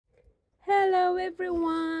Hello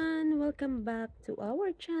everyone, welcome back to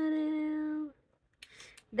our channel.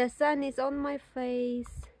 The sun is on my face,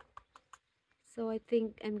 so I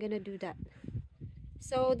think I'm gonna do that.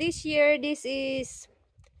 So this year, this is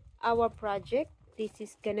our project. This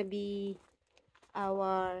is gonna be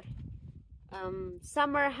our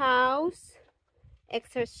summer house,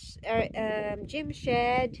 gym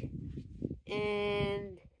shed,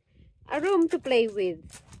 and a room to play with.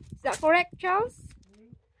 Is that correct, Charles?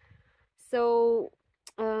 So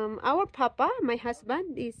our papa, my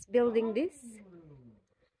husband, is building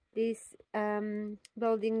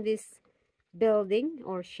building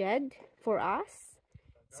or shed for us.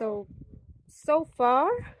 So far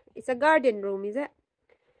it's a garden room, is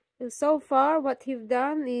it? So far what he've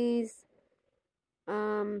done is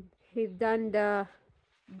he've done the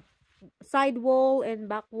side wall and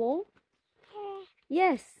back wall.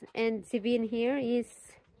 Yes, and Sivin here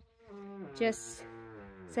is just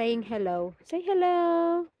saying hello. Say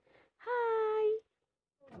hello. Hi.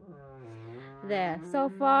 There. So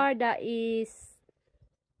far that is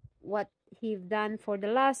what he've done for the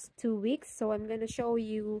last 2 weeks. So I'm gonna show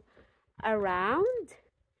you around,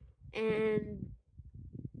 and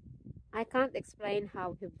I can't explain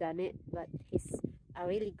how he've done it, but he's a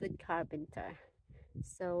really good carpenter.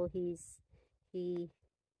 So he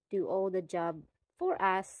do all the job for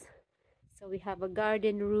us. So we have a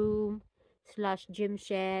garden room slash gym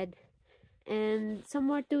shed and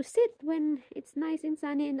somewhere to sit when it's nice and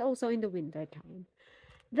sunny, and also in the winter time.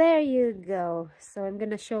 There you go. So I'm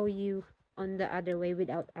gonna show you on the other way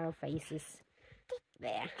without our faces.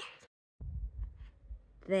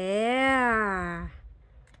 There,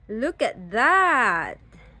 look at that.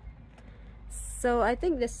 So I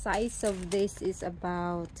think the size of this is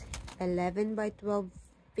about 11 by 12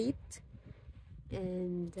 feet,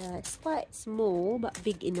 and it's quite small but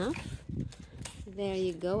big enough. There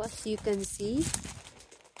you go. As you can see,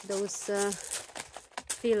 those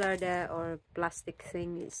filler there or plastic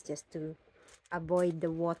thing is just to avoid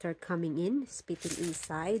the water coming in, spitting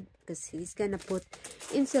inside, because he's gonna put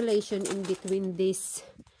insulation in between these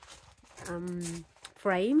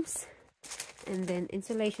frames, and then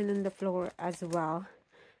insulation on the floor as well.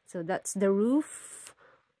 So that's the roof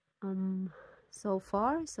so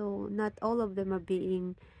far. So not all of them are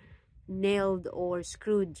being nailed or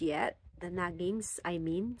screwed yet, the naggings I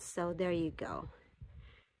mean. So there you go.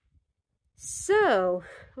 So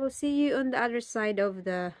we'll see you on the other side of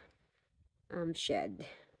the shed.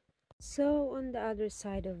 So on the other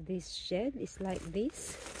side of this shed is like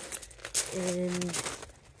this, and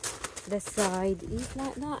the side is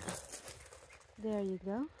like that. There you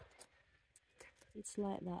go. It's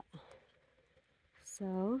like that.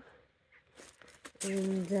 So,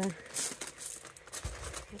 and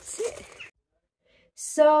that's it.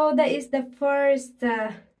 So that is the first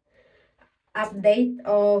update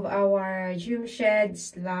of our gym shed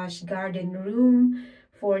slash garden room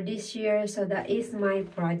for this year. So that is my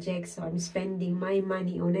project, so I'm spending my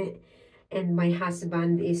money on it, and my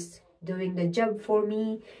husband is doing the job for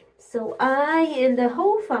me, so I and the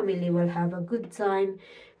whole family will have a good time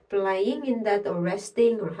playing in that, or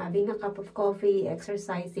resting, or having a cup of coffee,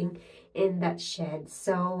 exercising in that shed.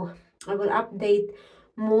 So I will update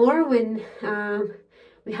more when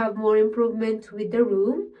we have more improvement with the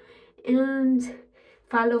room, and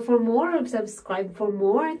follow for more, subscribe for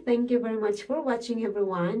more. Thank you very much for watching,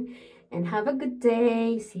 everyone, and have a good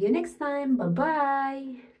day. See you next time. Bye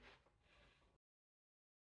bye.